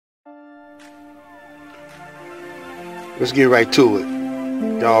Let's get right to it.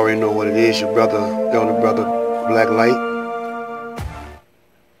 Y'all already know what it is. Your brother, elder brother, Black Light.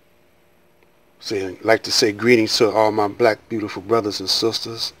 Like to say greetings to all my black beautiful brothers and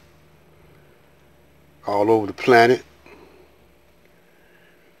sisters all over the planet.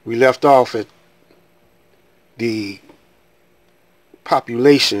 We left off at the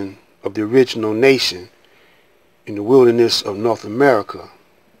population of the original nation in the wilderness of North America.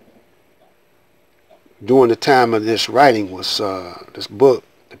 During the time of this writing was the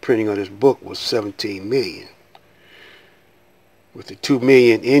printing of this book was 17 million. With the 2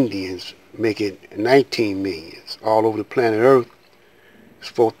 million Indians make it 19 millions. All over the planet Earth, it's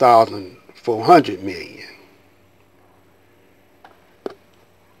 4,400 million.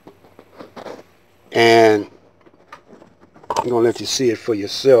 And I'm going to let you see it for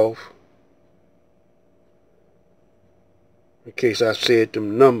yourself. In case I said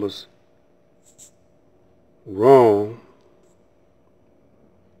them numbers wrong.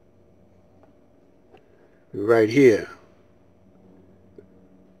 Right here.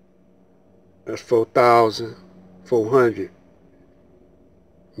 That's 4,400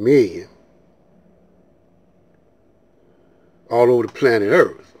 million. All over the planet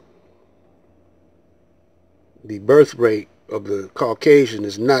Earth. The birth rate of the Caucasian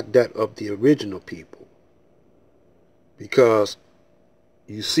is not that of the original people. Because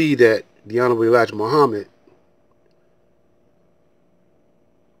you see that the Honorable Elijah Muhammad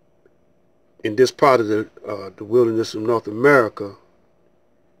in this part of the wilderness of North America,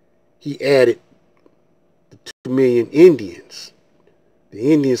 he added the 2 million Indians.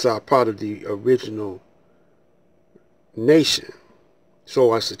 The Indians are part of the original nation.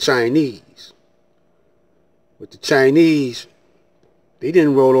 So are the Chinese. But the Chinese, they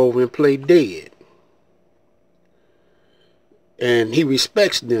didn't roll over and play dead. And he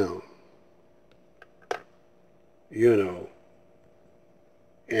respects them, you know.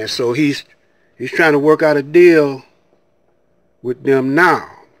 And so he's trying to work out a deal with them now,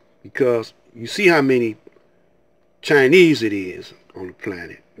 because you see how many Chinese it is on the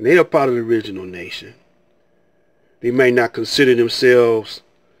planet. And they are part of the original nation. They may not consider themselves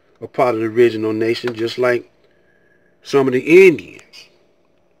a part of the original nation, just like some of the Indians.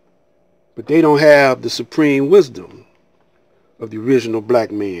 But they don't have the supreme wisdom of the original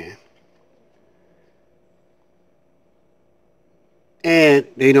black man. And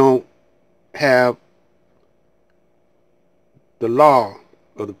they don't have the law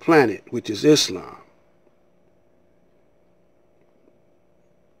of the planet, which is Islam.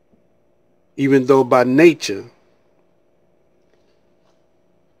 Even though by nature,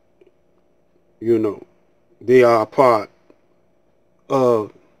 you know, they are a part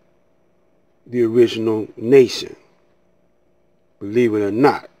of the original nation, believe it or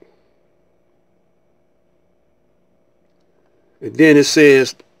not. And then it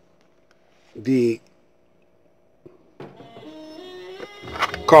says the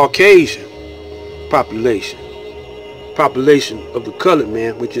Caucasian population of the colored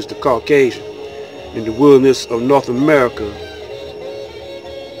man, which is the Caucasian, in the wilderness of North America,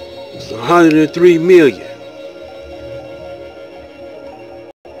 is 103 million.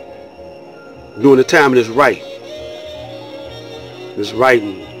 During the time of this writing. This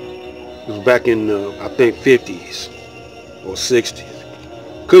writing was back in I think 50s or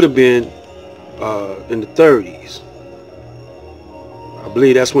 60s. Could have been in the 30s. I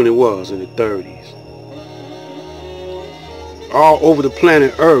believe that's when it was, in the 30s. All over the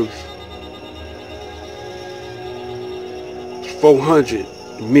planet Earth, 400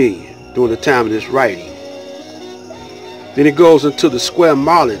 million during the time of this writing. Then it goes into the square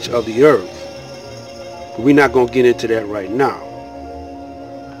mileage of the Earth. But we're not going to get into that right now.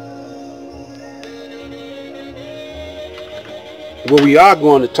 What we are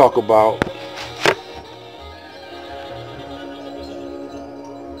going to talk about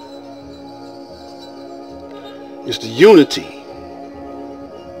is the unity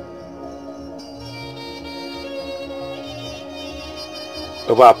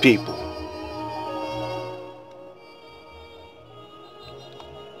of our people.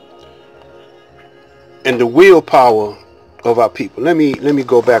 And the willpower of our people. Let me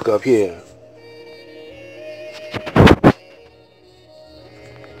go back up here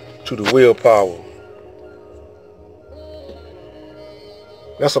to the willpower.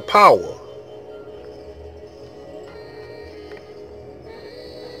 That's a power.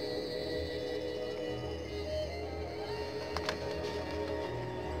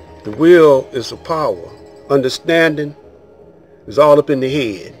 The will is a power. Understanding is all up in the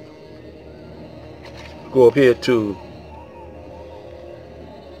head. Go up here to,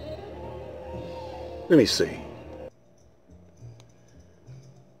 let me see.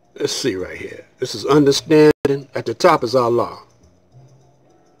 let's see right here. This is understanding. At the top is Allah.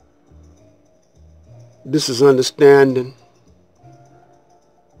 This is understanding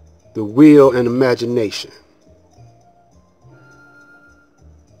the will and imagination.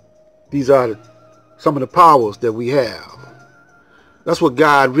 These are some of the powers that we have. That's what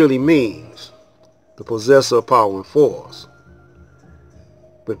God really means, the possessor of power and force.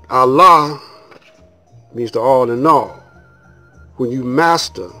 But Allah means the all in all. When you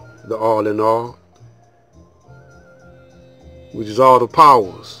master the all in all, which is all the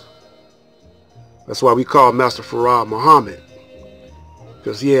powers, that's why we call Master Farad Muhammad,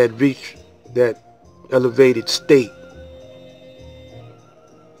 because he had reached that elevated state.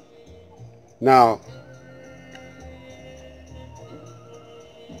 Now,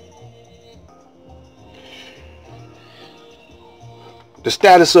 the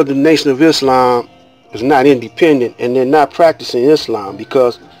status of the Nation of Islam is not independent, and they're not practicing Islam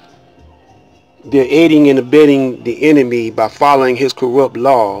because they're aiding and abetting the enemy by following his corrupt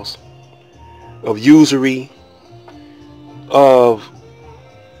laws of usury, of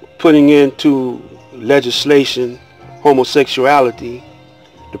putting into legislation homosexuality,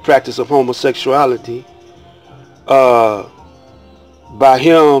 the practice of homosexuality, by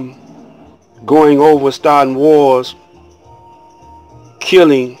him going over, starting wars,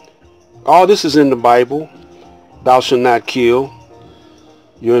 killing. All this is in the Bible. Thou shalt not kill.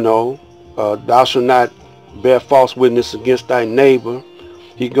 Thou shalt not bear false witness against thy neighbor.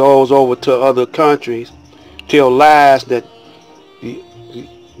 He goes over to other countries, tell lies that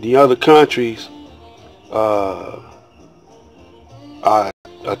the other countries are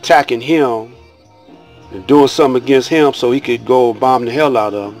attacking him and doing something against him so he could go bomb the hell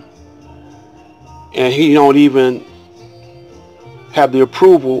out of them. And he don't even have the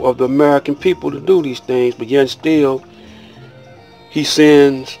approval of the American people to do these things, but yet still he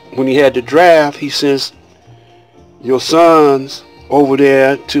sends, when he had the draft, he sends your sons over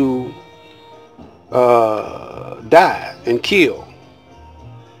there to die and kill.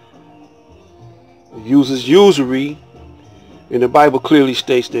 He uses usury, and the Bible clearly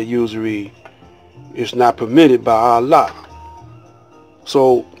states that usury is not permitted by Allah.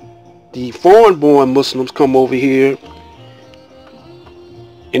 So the foreign-born Muslims come over here,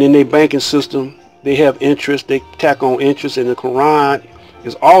 and in their banking system, they have interest. They tack on interest, and the Quran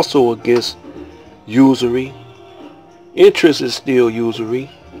is also against usury. Interest is still usury.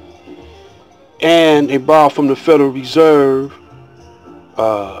 And they borrow from the Federal Reserve.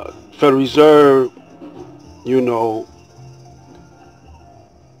 Federal Reserve,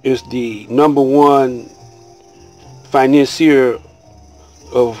 is the #1 financier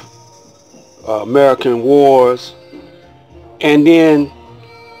of American wars. And then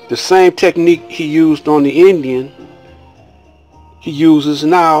the same technique he used on the Indian, he uses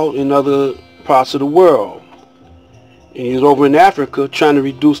now in other parts of the world. And he's over in Africa trying to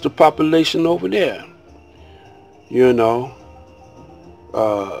reduce the population over there.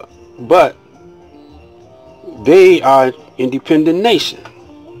 But they are an independent nation.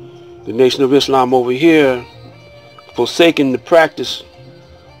 The Nation of Islam over here, forsaking the practice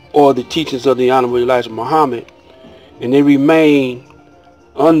or the teachings of the Honorable Elijah Muhammad, and they remain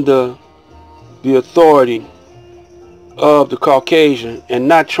under the authority of the Caucasian and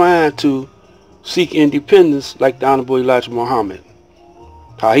not trying to seek independence like the Honorable Elijah Muhammad,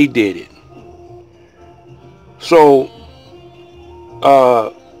 how he did it. So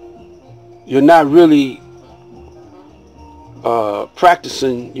you're not really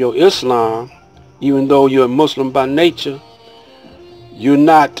practicing your Islam, even though you're a Muslim by nature. You're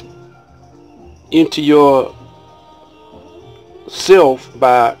not into your self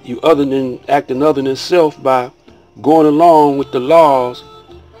by acting other than self by going along with the laws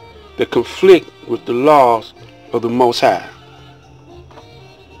that conflict with the laws of the Most High.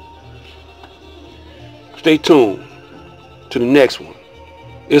 Stay tuned to the next one.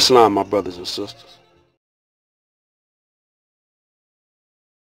 Islam, my brothers and sisters.